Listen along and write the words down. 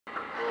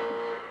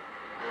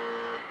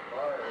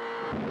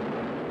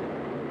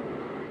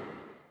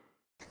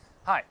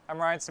Hi, I'm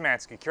Ryan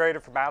Szymanski, curator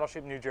for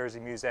Battleship New Jersey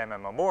Museum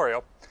and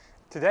Memorial.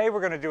 Today we're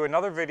going to do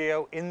another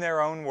video, in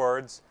their own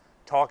words,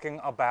 talking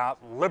about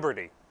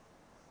liberty.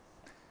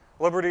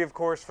 Liberty, of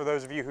course, for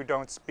those of you who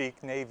don't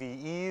speak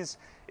Navy-ese,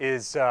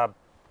 is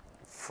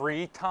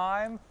free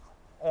time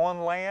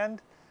on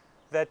land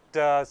that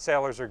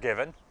sailors are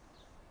given.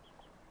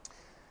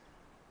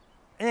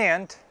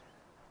 And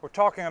we're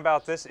talking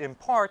about this in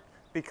part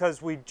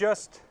because we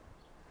just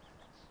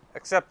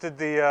accepted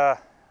the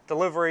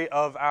delivery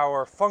of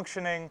our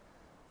functioning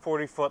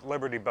 40-foot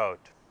Liberty boat.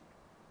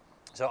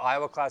 So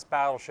Iowa-class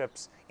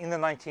battleships in the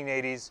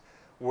 1980s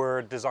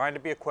were designed to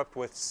be equipped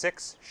with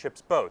 6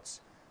 ship's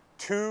boats,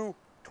 2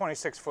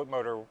 26-foot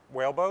motor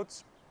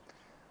whaleboats,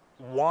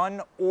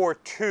 1 or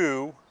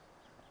 2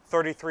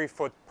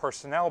 33-foot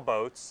personnel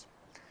boats,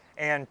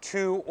 and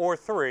 2 or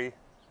 3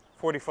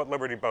 40-foot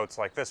Liberty boats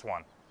like this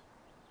one.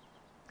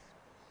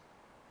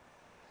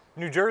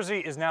 New Jersey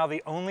is now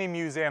the only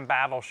museum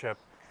battleship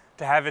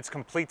to have its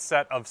complete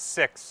set of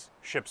 6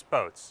 ship's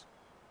boats.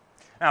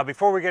 Now,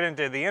 before we get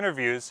into the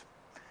interviews,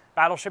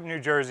 Battleship New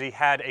Jersey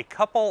had a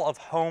couple of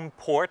home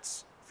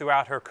ports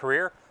throughout her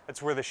career.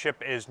 That's where the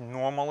ship is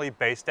normally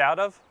based out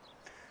of,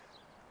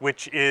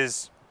 which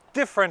is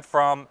different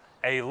from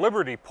a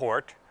Liberty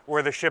port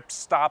where the ship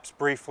stops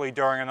briefly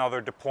during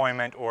another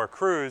deployment or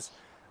cruise,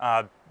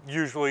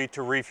 usually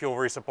to refuel,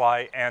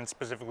 resupply, and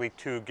specifically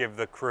to give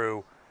the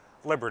crew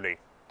liberty.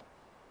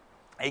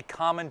 A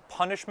common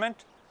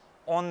punishment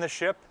on the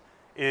ship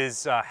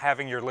is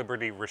having your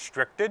liberty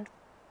restricted.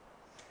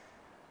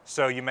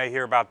 So you may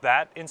hear about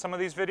that in some of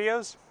these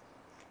videos.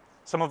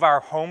 Some of our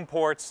home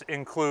ports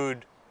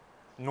include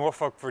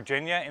Norfolk,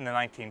 Virginia in the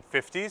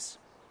 1950s,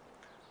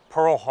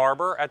 Pearl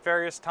Harbor at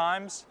various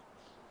times,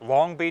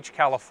 Long Beach,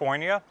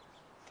 California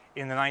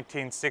in the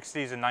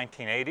 1960s and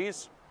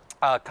 1980s.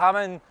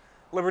 Common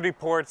Liberty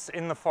ports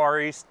in the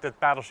Far East that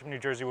Battleship New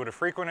Jersey would have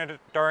frequented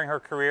during her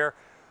career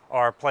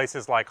are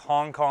places like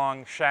Hong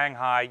Kong,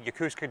 Shanghai,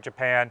 Yokosuka,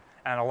 Japan,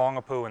 and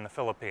Olongapu in the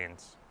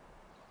Philippines,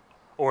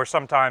 or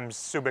sometimes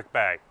Subic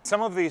Bay.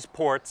 Some of these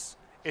ports,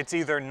 it's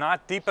either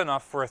not deep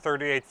enough for a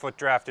 38-foot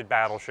drafted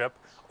battleship,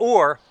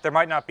 or there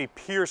might not be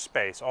pier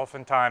space.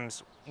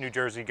 Oftentimes, New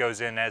Jersey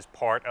goes in as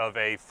part of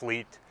a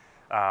fleet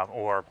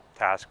or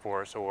task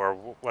force or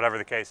whatever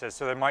the case is,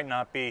 so there might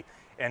not be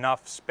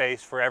enough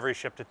space for every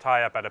ship to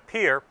tie up at a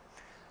pier.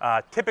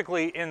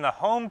 Typically in the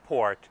home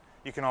port,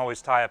 you can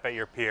always tie up at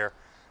your pier.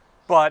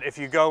 But if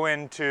you go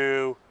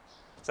into,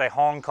 say,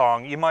 Hong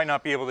Kong, you might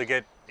not be able to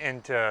get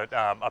into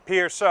a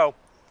pier, so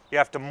you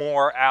have to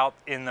moor out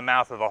in the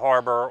mouth of the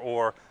harbor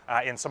or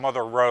in some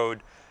other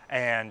road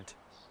and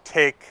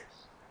take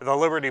the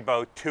Liberty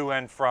boat to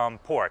and from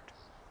port.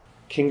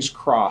 King's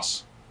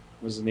Cross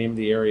was the name of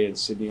the area in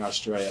Sydney,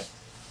 Australia.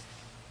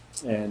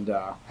 And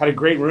had a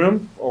great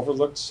room,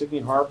 overlooked Sydney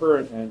Harbor,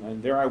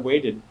 and there I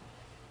waited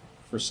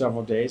for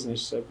several days. And they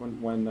said,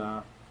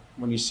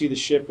 when you see the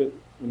ship,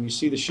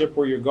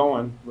 where you're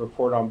going,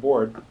 report on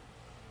board.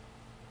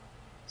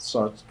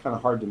 So it's kind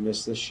of hard to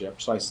miss this ship.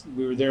 So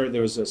we were there.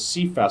 There was a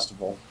sea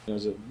festival. There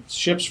was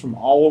ships from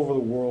all over the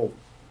world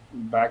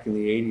back in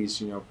the 80s.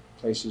 You know,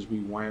 places we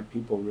went,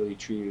 people really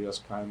treated us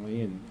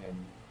kindly, and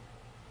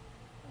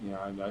you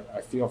know, and I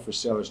feel for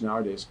sailors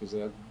nowadays because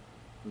there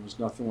was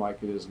nothing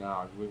like it is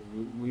now.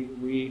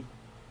 We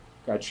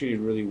got treated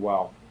really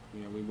well.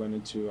 You know, we went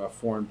into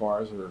foreign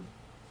bars or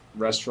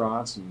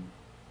restaurants and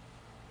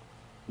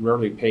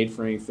rarely paid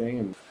for anything.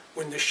 And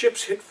when the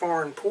ships hit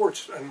foreign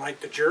ports, unlike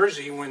the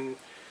Jersey, when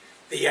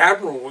the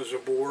Admiral was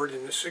aboard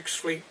in the 6th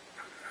Fleet,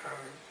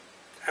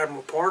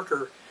 Admiral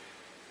Parker,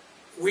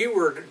 we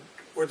were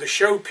the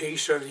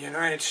showpiece of the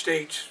United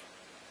States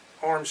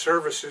Armed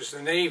Services,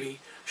 the Navy,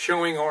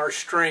 showing our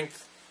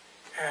strength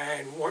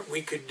and what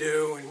we could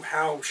do and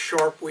how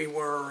sharp we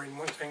were and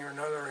one thing or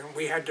another. And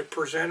we had to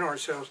present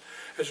ourselves.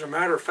 As a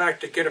matter of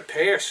fact, to get a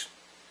pass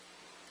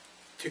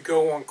to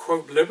go on,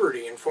 quote,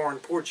 liberty in foreign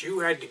ports, you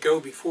had to go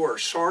before a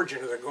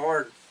sergeant of the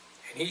guard,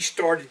 and he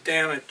started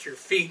down at your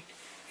feet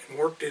and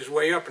worked his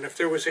way up, and if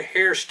there was a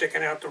hair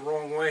sticking out the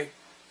wrong way,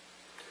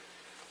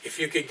 if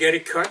you could get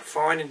it cut,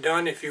 fine and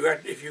done. If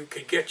you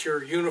could get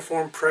your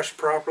uniform pressed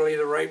properly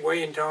the right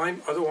way in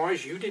time,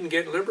 otherwise you didn't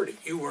get liberty.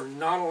 You were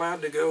not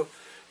allowed to go.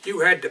 You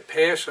had to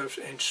pass an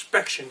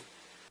inspection.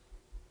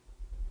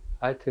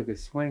 I took a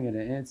swing at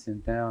an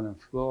ensign down in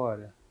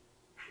Florida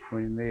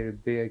when he made a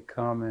big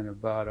comment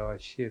about our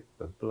ship,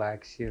 a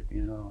black ship,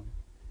 you know,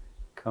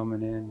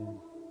 coming in. And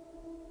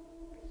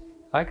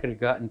I could have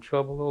gotten in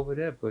trouble over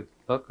that, but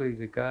luckily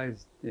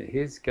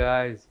his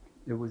guys,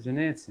 it was an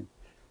ensign.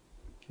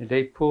 And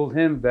they pulled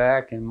him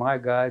back, and my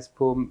guys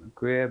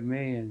grabbed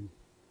me, and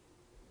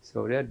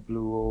so that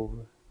blew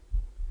over.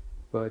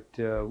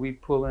 But we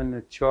pull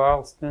into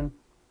Charleston,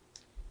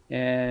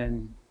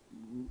 and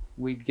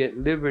we'd get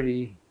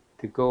liberty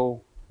to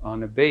go on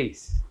the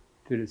base,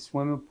 to the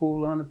swimming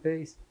pool on the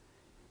base,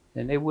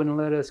 and they wouldn't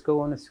let us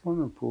go in the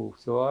swimming pool.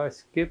 So our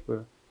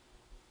skipper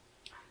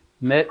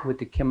met with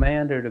the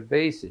commander of the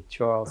base at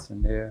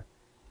Charleston there,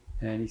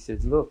 and he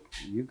says, look,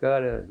 you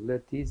gotta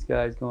let these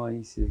guys go. And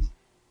he says,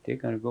 they're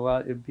going to go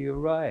out, it'll be a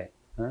riot,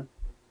 huh?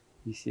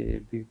 He said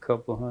it'd be a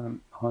couple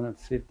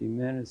 150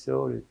 men or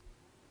so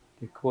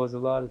that cause a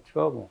lot of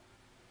trouble.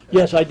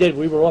 Yes, I did.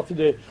 We were off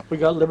we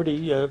got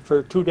liberty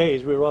for 2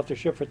 days. We were off the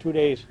ship for 2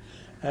 days.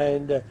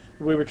 And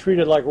we were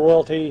treated like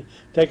royalty,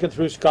 taken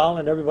through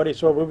Scotland. Everybody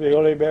saw we were the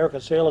only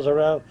American sailors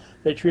around.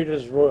 They treated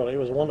us royally. It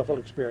was a wonderful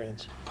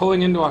experience.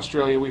 Pulling into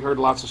Australia, we heard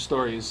lots of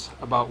stories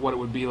about what it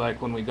would be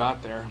like when we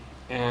got there.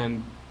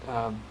 And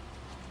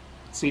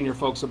senior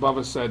folks above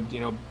us said, you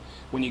know,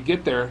 when you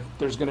get there,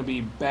 there's going to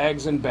be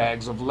bags and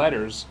bags of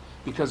letters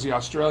because the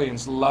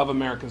Australians love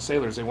American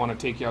sailors. They want to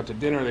take you out to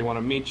dinner, they want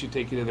to meet you,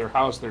 take you to their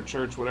house, their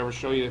church, whatever,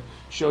 show you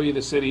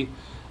the city.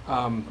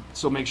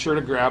 So make sure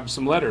to grab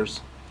some letters.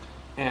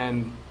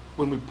 And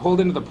when we pulled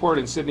into the port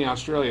in Sydney,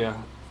 Australia,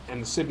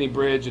 and the Sydney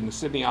Bridge and the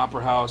Sydney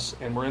Opera House,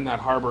 and we're in that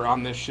harbor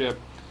on this ship,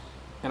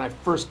 and I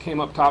first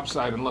came up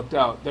topside and looked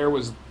out, there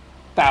was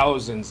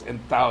thousands and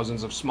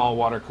thousands of small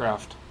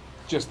watercraft.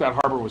 Just that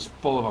harbor was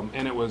full of them,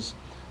 and it was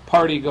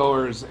party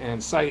goers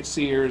and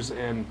sightseers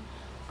and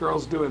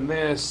girls doing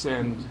this,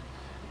 and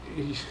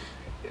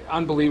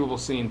unbelievable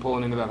scene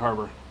pulling into that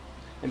harbor.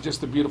 And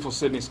just the beautiful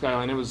Sydney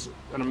skyline. It was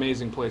an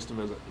amazing place to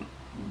visit.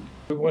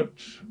 We went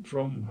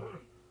from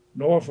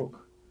Norfolk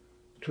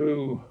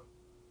to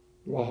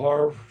Le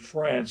Havre,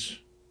 France,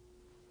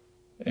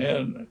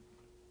 and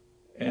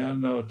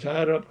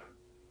tied up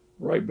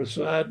right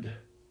beside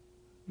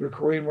the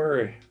Queen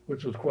Mary,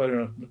 which was quite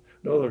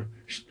another.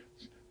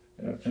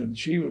 And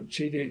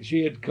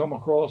she had come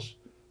across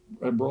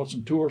and brought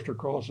some tourists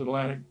across the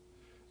Atlantic,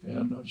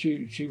 and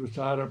she was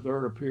tied up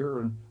there at a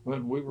pier, and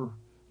when we were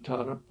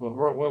tied up,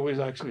 well, we was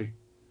actually,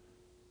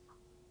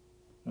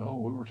 no,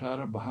 we were tied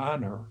up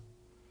behind her.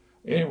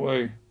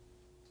 Anyway,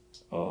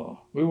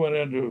 we went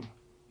into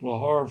Le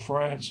Havre,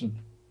 France, and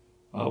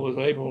I was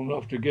able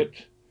enough to get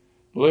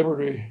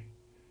liberty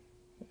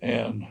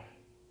and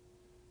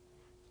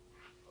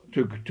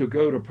to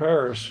go to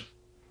Paris.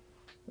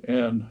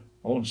 And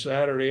on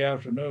Saturday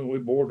afternoon, we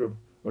boarded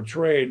a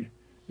train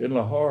in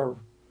Le Havre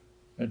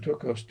and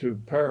took us to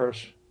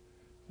Paris,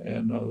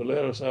 and they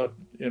let us out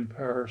in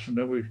Paris, and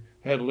then we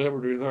had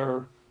liberty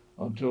there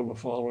until the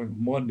following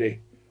Monday.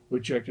 We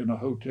checked in a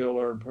hotel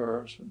there in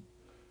Paris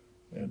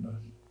and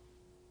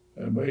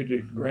made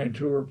the grand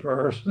tour of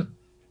Paris.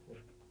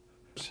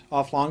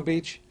 Off Long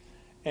Beach,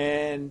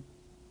 and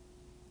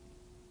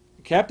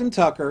Captain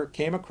Tucker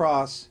came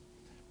across,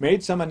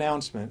 made some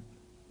announcement,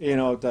 you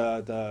know,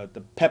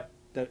 the pep,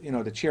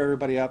 to cheer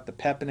everybody up, the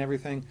pep and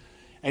everything,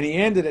 and he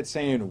ended it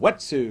saying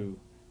 "Wetsu."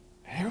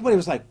 Everybody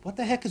was like, "What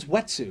the heck is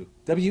Wetsu?"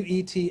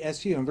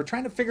 W-E-T-S-U, and we're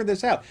trying to figure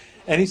this out.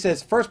 And he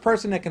says, "First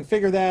person that can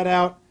figure that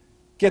out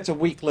gets a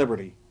week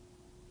liberty."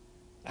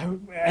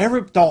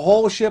 The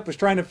whole ship was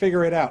trying to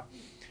figure it out,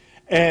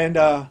 and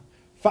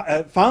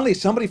finally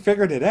somebody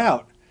figured it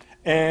out,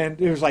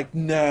 and it was like,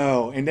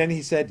 no. And then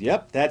he said,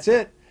 "Yep, that's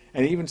it."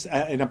 And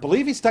and I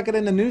believe he stuck it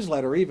in the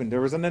newsletter. Even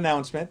there was an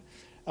announcement.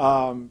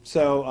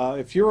 So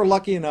if you were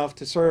lucky enough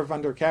to serve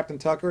under Captain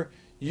Tucker,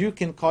 you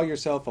can call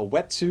yourself a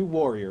Wetsu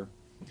warrior.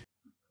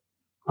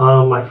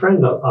 My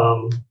friend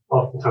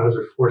oftentimes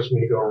would force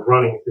me to go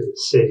running through the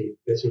city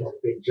because he was a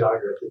big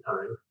jogger at the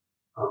time,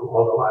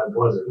 although I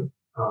wasn't.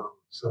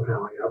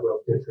 Somehow I got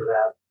roped into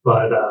that.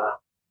 But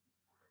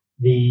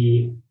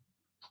the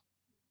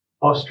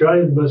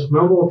Australian most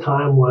memorable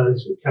time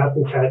was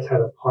Captain Katz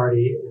had a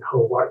party in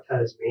Hobart,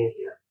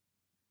 Tasmania.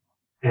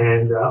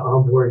 And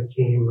on board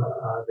came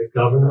the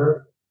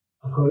governor,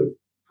 I'm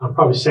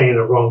probably saying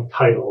the wrong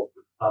title,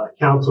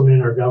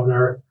 councilman or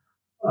governor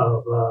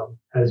of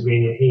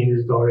Tasmania. He and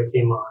his daughter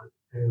came on.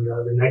 And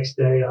the next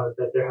day I was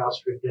at their house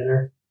for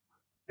dinner.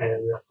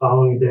 And the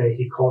following day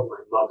he called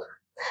my mother.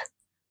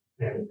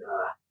 And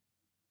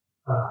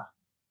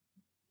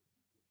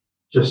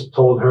just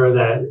told her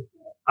that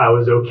I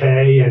was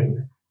okay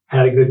and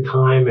had a good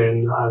time,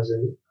 and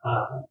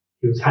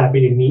he was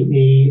happy to meet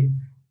me,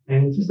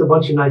 and just a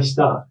bunch of nice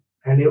stuff.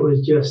 And it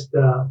was just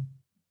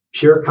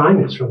pure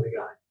kindness from the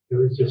guy. It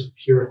was just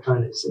pure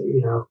kindness.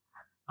 You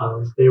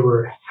know, they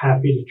were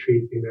happy to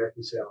treat the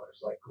American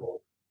sailors like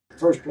gold. The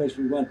first place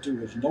we went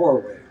to was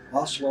Norway,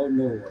 Oslo,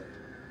 Norway,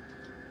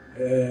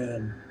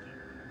 and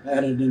I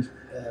had an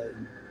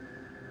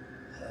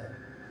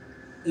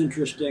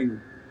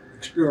interesting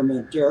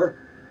experiment there.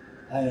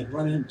 I had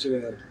run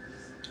into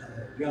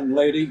a young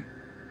lady,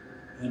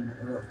 and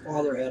her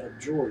father had a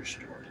jewelry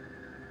store,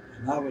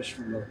 and I was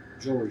from a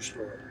jewelry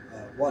store,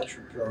 watch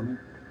repairman.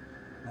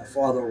 My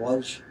father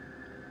was,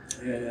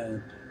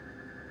 and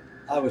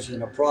I was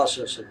in the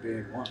process of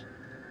being one.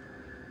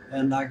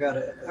 And I got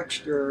an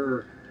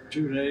extra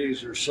 2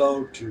 days or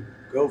so to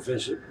go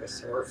visit with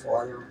her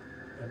father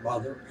and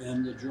mother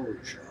in the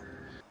jewelry shop.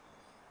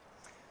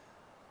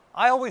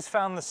 I always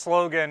found the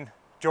slogan,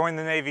 "Join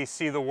the Navy,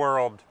 see the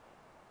world,"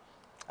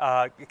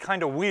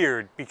 kind of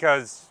weird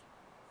because,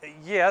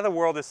 yeah, the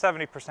world is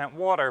 70%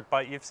 water,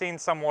 but you've seen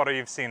some water,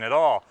 you've seen it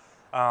all.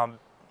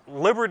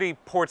 Liberty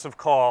ports of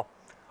call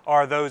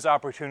are those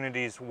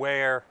opportunities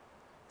where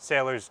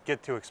sailors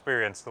get to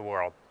experience the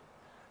world.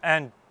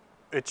 And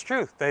It's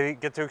true. They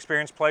get to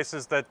experience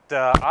places that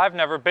I've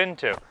never been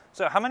to.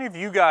 So how many of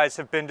you guys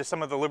have been to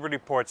some of the Liberty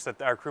ports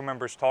that our crew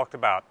members talked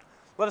about?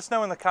 Let us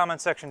know in the comment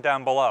section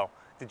down below.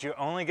 Did you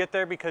only get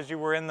there because you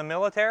were in the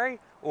military,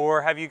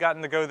 or have you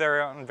gotten to go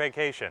there on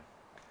vacation?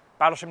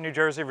 Battleship New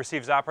Jersey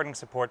receives operating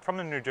support from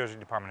the New Jersey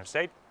Department of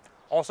State,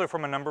 also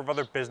from a number of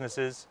other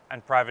businesses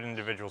and private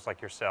individuals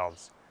like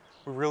yourselves.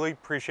 We really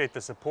appreciate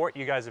the support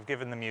you guys have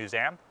given the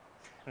museum,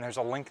 and there's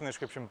a link in the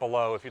description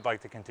below if you'd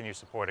like to continue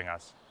supporting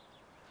us.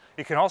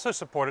 You can also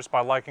support us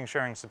by liking,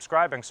 sharing, and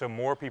subscribing so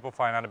more people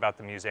find out about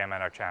the museum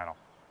and our channel.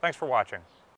 Thanks for watching.